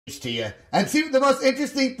to you and see the most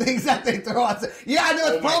interesting things that they throw on. Yeah, I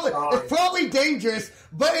know it's probably dangerous,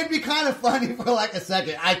 but it'd be kind of funny for like a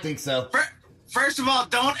second. I think so. First of all,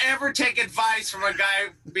 don't ever take advice from a guy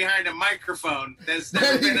behind a microphone that's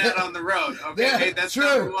never been out on the road. Okay, yeah, that's true.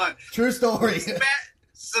 number one. True story.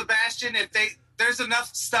 Sebastian, there's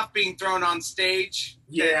enough stuff being thrown on stage.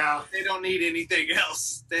 Yeah, they don't need anything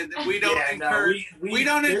else. We don't encourage. We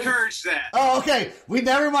don't encourage that. Oh, okay.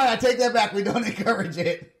 Never mind. I take that back. We don't encourage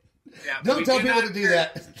it. Yeah, don't tell people to do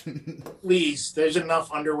that. Please, there's enough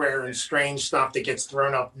underwear and strange stuff that gets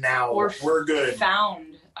thrown up now. We're good.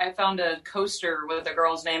 I found a coaster with a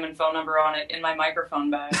girl's name and phone number on it in my microphone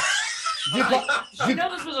bag. You know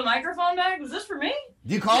this was a microphone bag? Was this for me?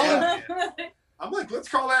 Do you call it? I'm like, let's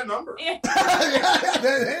call that number. Yeah.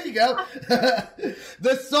 There you go.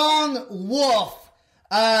 The song "Wolf."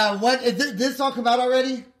 Did this song come out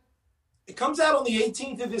already? It comes out on the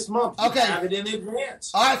 18th of this month. We have it in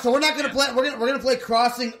advance. All right, so we're not going to play. We're going to play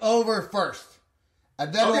 "Crossing Over" first,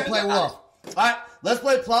 and then we'll play "Wolf." All right, let's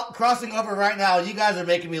play "Crossing Over" right now. You guys are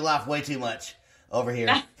making me laugh way too much over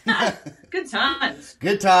here. Good times.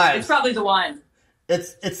 Good times. It's probably the wine.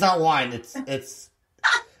 It's not wine.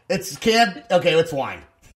 It's canned. Okay, it's wine.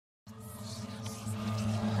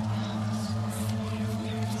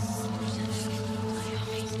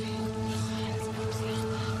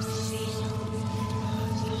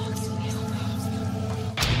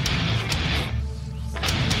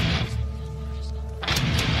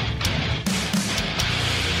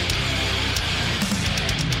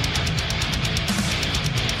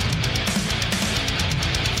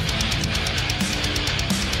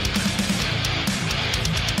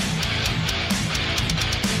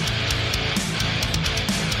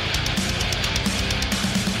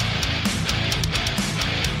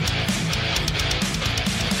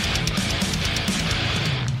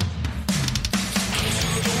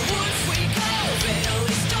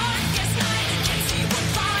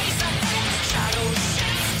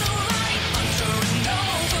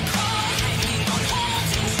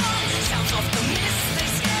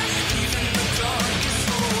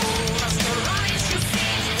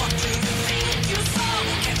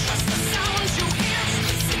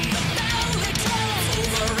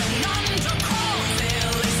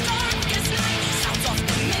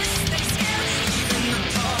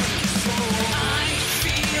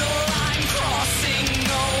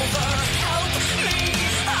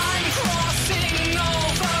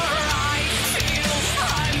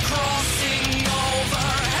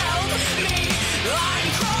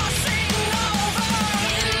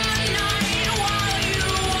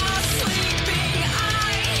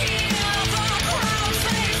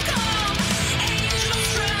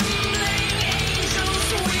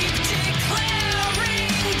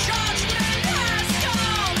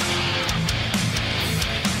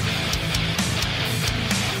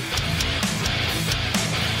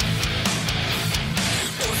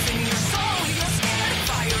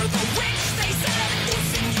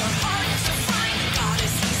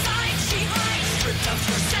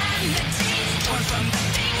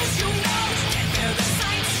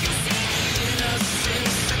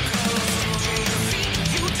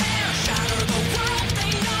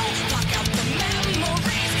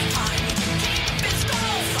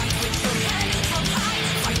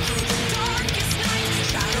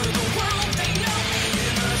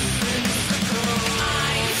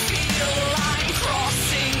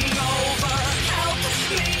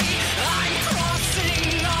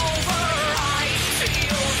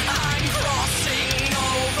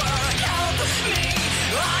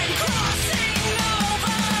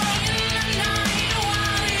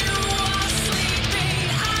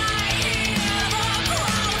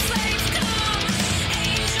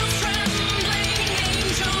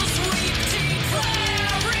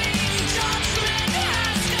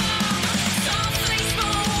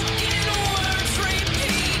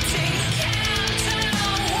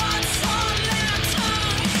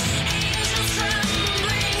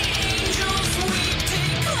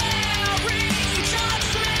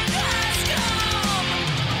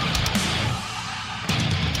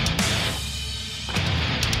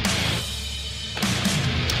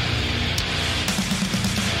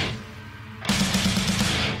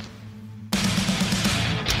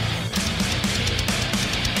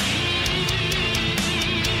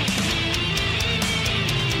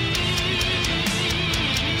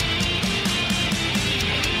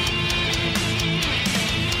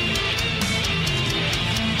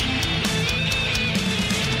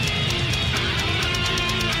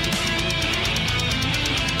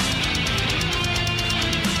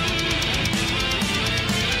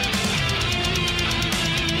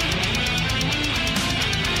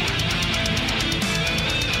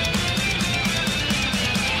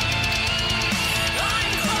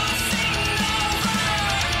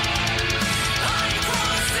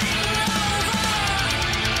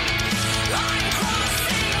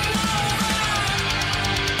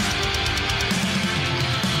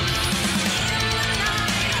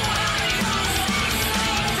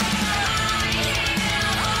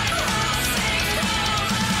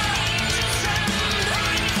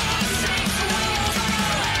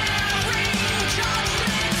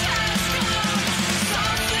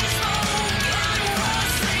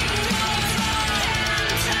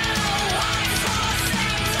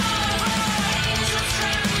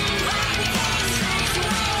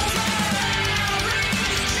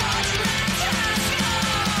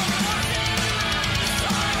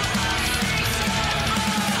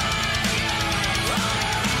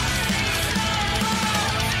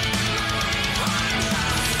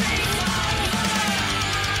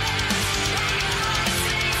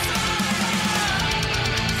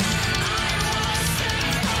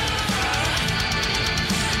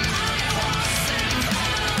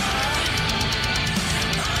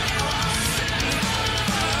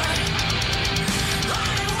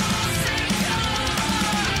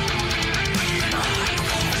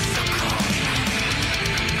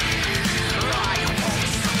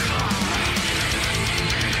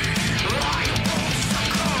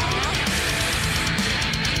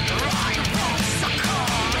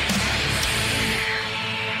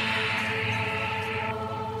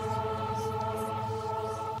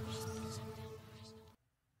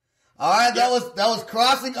 That was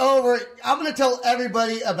crossing over. I'm going to tell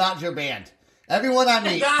everybody about your band. Everyone I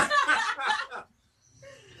meet.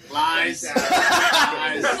 Lies.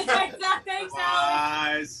 Lies.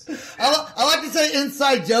 I like to say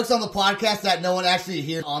inside jokes on the podcast that no one actually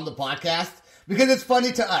hears on the podcast because it's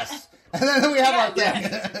funny to us. And then we have our thing.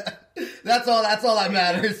 That's all that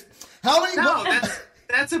matters. How many? No,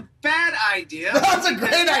 that's a bad idea. That's a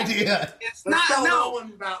great idea. It's Let's not. tell No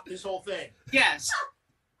one about this whole thing. Yes.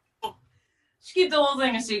 Just keep the whole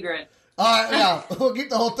thing a secret. All right, yeah, we'll keep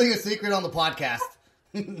the whole thing a secret on the podcast.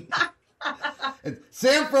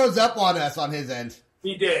 Sam froze up on us on his end.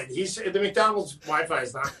 He did. The McDonald's Wi-Fi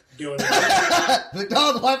is not doing it.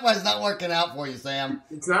 McDonald's Wi-Fi is not working out for you, Sam.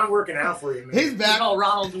 It's not working out for you, man. He's back. Call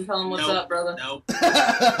Ronald and tell him what's up, brother. Nope.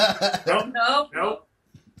 Nope.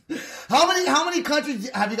 How many countries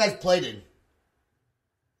have you guys played in?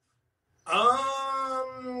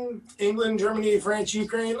 England, Germany, France,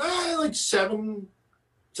 Ukraine, like seven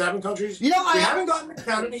countries. You know, we haven't gotten to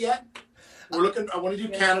Canada yet. We're looking. I want to do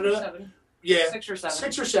Canada. 7. Yeah, 6 or 7.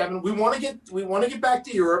 6 or 7. We want to get back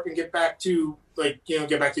to Europe and get back to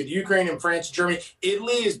get back to the Ukraine and France, and Germany.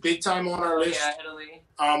 Italy is big time on our list. Yeah, Italy.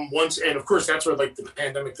 And of course that's where like the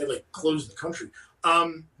pandemic they closed the country.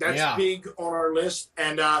 That's big on our list,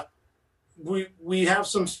 and we have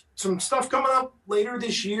some stuff coming up later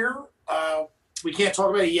this year. We can't talk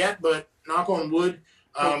about it yet, but knock on wood.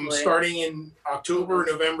 Starting in October,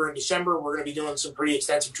 November, and December, we're going to be doing some pretty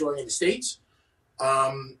extensive touring in the States.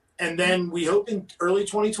 And then we hope in early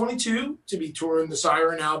 2022 to be touring the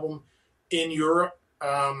Siren album in Europe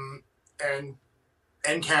and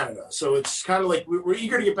Canada. So it's kind of like we're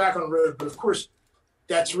eager to get back on the road, but of course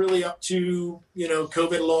that's really up to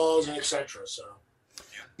COVID laws and etc. So.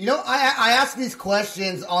 I ask these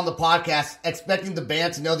questions on the podcast expecting the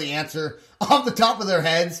band to know the answer off the top of their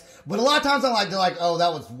heads, but a lot of times they're like, oh,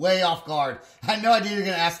 that was way off guard. I had no idea you were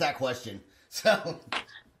going to ask that question. So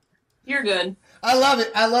you're good. I love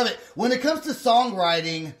it. When it comes to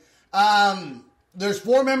songwriting, there's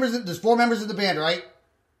four members of the band, right?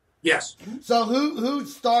 Yes. So who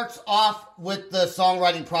starts off with the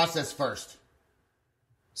songwriting process first?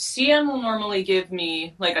 CN will normally give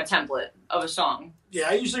me like a template of a song. Yeah,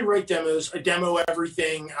 I usually write demos. I demo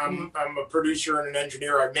everything. I'm a producer and an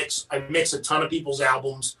engineer. I mix a ton of people's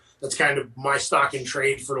albums. That's kind of my stock in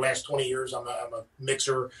trade for the last 20 years. I'm a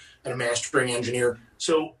mixer and a mastering engineer.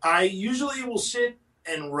 So I usually will sit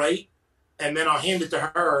and write, and then I'll hand it to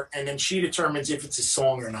her, and then she determines if it's a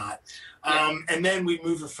song or not. Yeah. And then we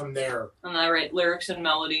move it from there. And I write lyrics and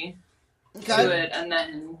melody to it, and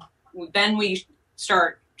then we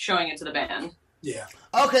start showing it to the band. Yeah.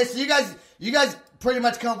 Okay, so you guys pretty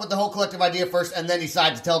much come up with the whole collective idea first, and then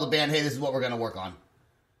decide to tell the band, hey, this is what we're going to work on.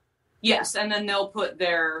 Yes, and then they'll put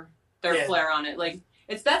their flair on it. Like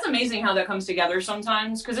that's amazing how that comes together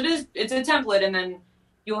sometimes, because it's a template, and then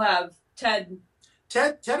you'll have Ted.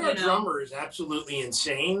 Our drummer is absolutely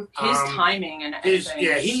insane. His timing and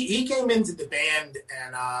everything. He came into the band,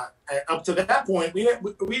 and up to that point, we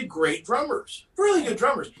had great drummers, really good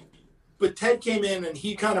drummers. But Ted came in, and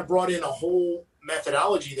he kind of brought in a whole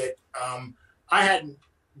methodology that I hadn't.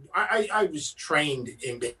 I was trained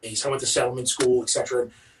in bass. I went to settlement school, etc.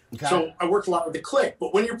 Okay. So I worked a lot with the click.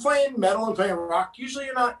 But when you're playing metal and playing rock, usually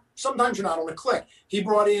sometimes you're not on the click. He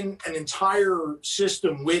brought in an entire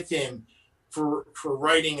system with him for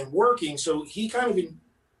writing and working. So he kind of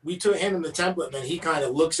we took him in the template, and then he kind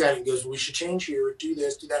of looks at it and goes, well, we should change here, do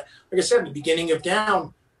this, do that. Like I said, in the beginning of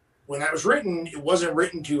Down, when that was written, it wasn't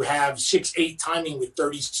written to have 6/8 timing with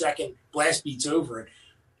 30-second blast beats over it.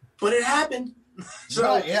 But it happened.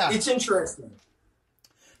 So It's interesting.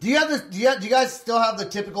 Do you guys still have the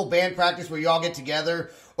typical band practice where you all get together,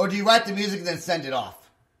 or do you write the music and then send it off?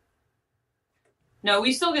 No,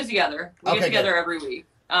 we still get together. We get together every week.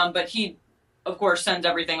 But he, of course, sends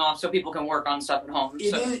everything off so people can work on stuff at home.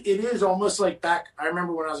 It is almost like back. I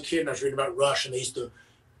remember when I was a kid and I was reading about Rush, and they used to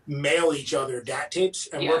mail each other DAT tapes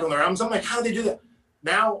and work on their albums. I'm like, how do they do that?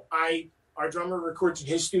 Now our drummer records in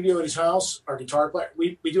his studio at his house. Our guitar player,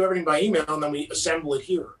 we do everything by email, and then we assemble it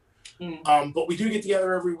here. But we do get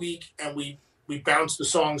together every week, and we bounce the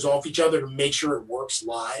songs off each other to make sure it works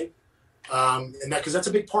live. And because that's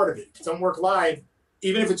a big part of it. If it doesn't work live,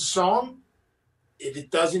 even if it's a song, if it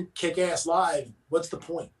doesn't kick ass live, what's the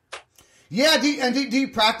point? Yeah. Do you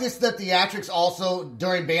practice the theatrics also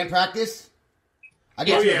during band practice? I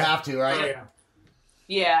guess you have to, right? Oh, yeah.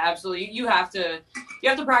 Yeah, absolutely. You have to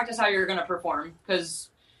practice how you're going to perform, because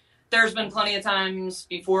there's been plenty of times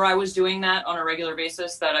before I was doing that on a regular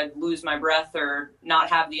basis that I'd lose my breath or not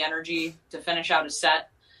have the energy to finish out a set.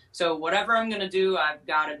 So whatever I'm going to do, I've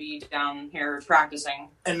got to be down here practicing.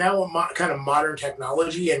 And now with kind of modern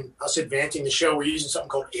technology and us advancing the show, we're using something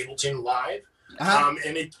called Ableton Live.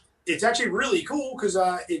 And it's actually really cool because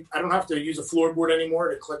I don't have to use a floorboard anymore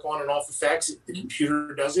to click on and off effects. The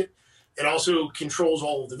computer does it. It also controls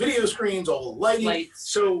all of the video screens, all the lighting.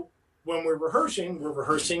 Lights. So when we're rehearsing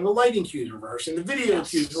the lighting cues, we're rehearsing the video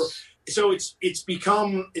cues. So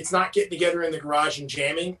it's not getting together in the garage and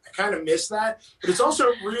jamming. I kind of miss that. But it's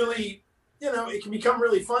also really, it can become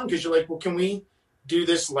really fun because you're like, well, can we do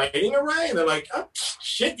this lighting array? And they're like, oh,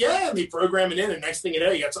 shit, yeah. And they program it in, and next thing you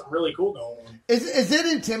know, you got something really cool going on. Is it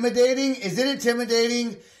intimidating? Is it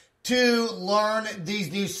intimidating to learn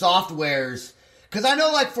these new softwares? Because I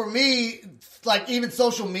know, like, for me, like, even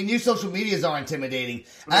new social medias are intimidating.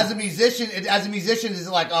 Mm-hmm. As a musician, is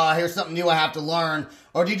it like, oh, here's something new I have to learn?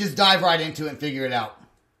 Or do you just dive right into it and figure it out?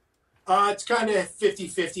 It's kind of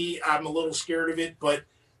 50-50. I'm a little scared of it, but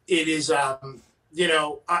it is, when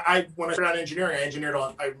I started out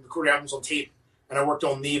engineering, I recorded albums on tape, and I worked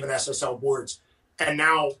on Neve and SSL boards. And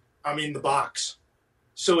now I'm in the box.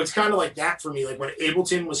 So it's kind of like that for me. Like when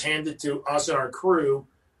Ableton was handed to us and our crew,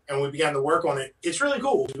 and we began to work on it, it's really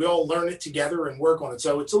cool. We all learn it together and work on it.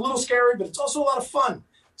 So it's a little scary, but it's also a lot of fun.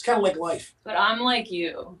 It's kind of like life. But I'm like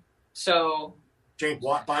you. So drinking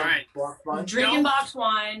box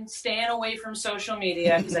wine, staying away from social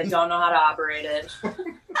media because I don't know how to operate it.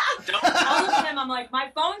 I look at him, I'm like,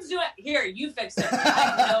 my phone's doing it. Here, you fix it. I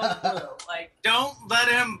have no clue. Like, don't let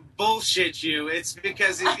him bullshit you. It's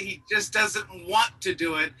because he just doesn't want to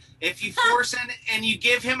do it. If you force it and you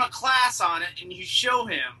give him a class on it and you show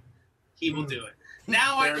him, he will do it.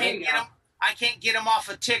 Now I can't get him off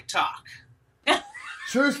of TikTok.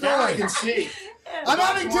 True story. Now I can see. I'm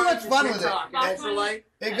having too much fun with it.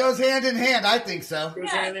 It goes hand in hand. I think so. It goes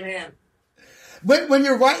hand in hand. When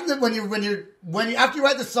you're writing after you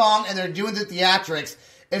write the song and they're doing the theatrics,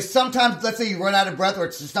 if sometimes, let's say you run out of breath or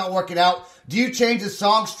it's just not working out, do you change the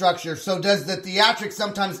song structure? So does the theatrics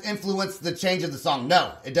sometimes influence the change of the song?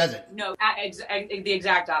 No, it doesn't. No, the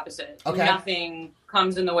exact opposite. Okay. Nothing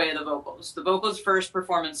comes in the way of the vocals. The vocals first,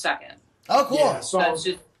 performance second. Oh, cool. Yeah,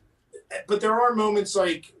 but there are moments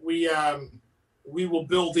like we will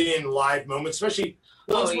build in live moments, especially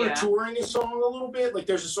once we're touring a song a little bit. Like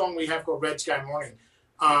there's a song we have called Red Sky Morning.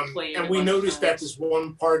 And we noticed that this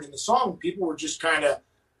one part in the song, people were just kind of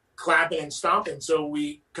clapping and stomping. So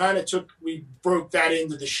we broke that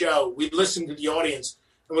into the show. We listened to the audience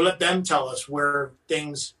and we let them tell us where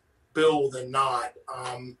things build and not.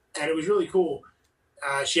 And it was really cool.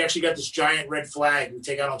 She actually got this giant red flag we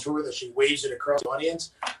take out on tour that she waves it across the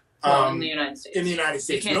audience. In the United States. In the United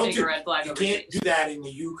States. You can't take a red flag You overseas. can't do that in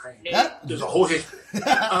the Ukraine. There's a whole history.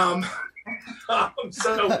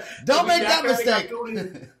 So don't make that mistake.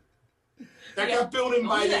 That got built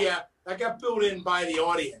in by the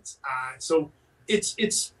audience. So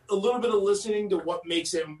it's a little bit of listening to what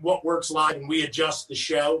makes it and what works live, and we adjust the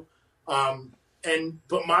show.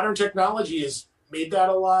 But modern technology has made that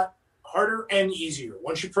a lot harder and easier.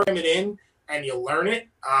 Once you program it in and you learn it,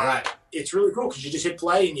 it's really cool because you just hit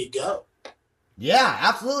play and you go. Yeah,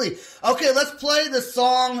 absolutely. Okay, let's play the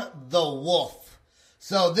song "The Wolf."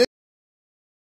 So this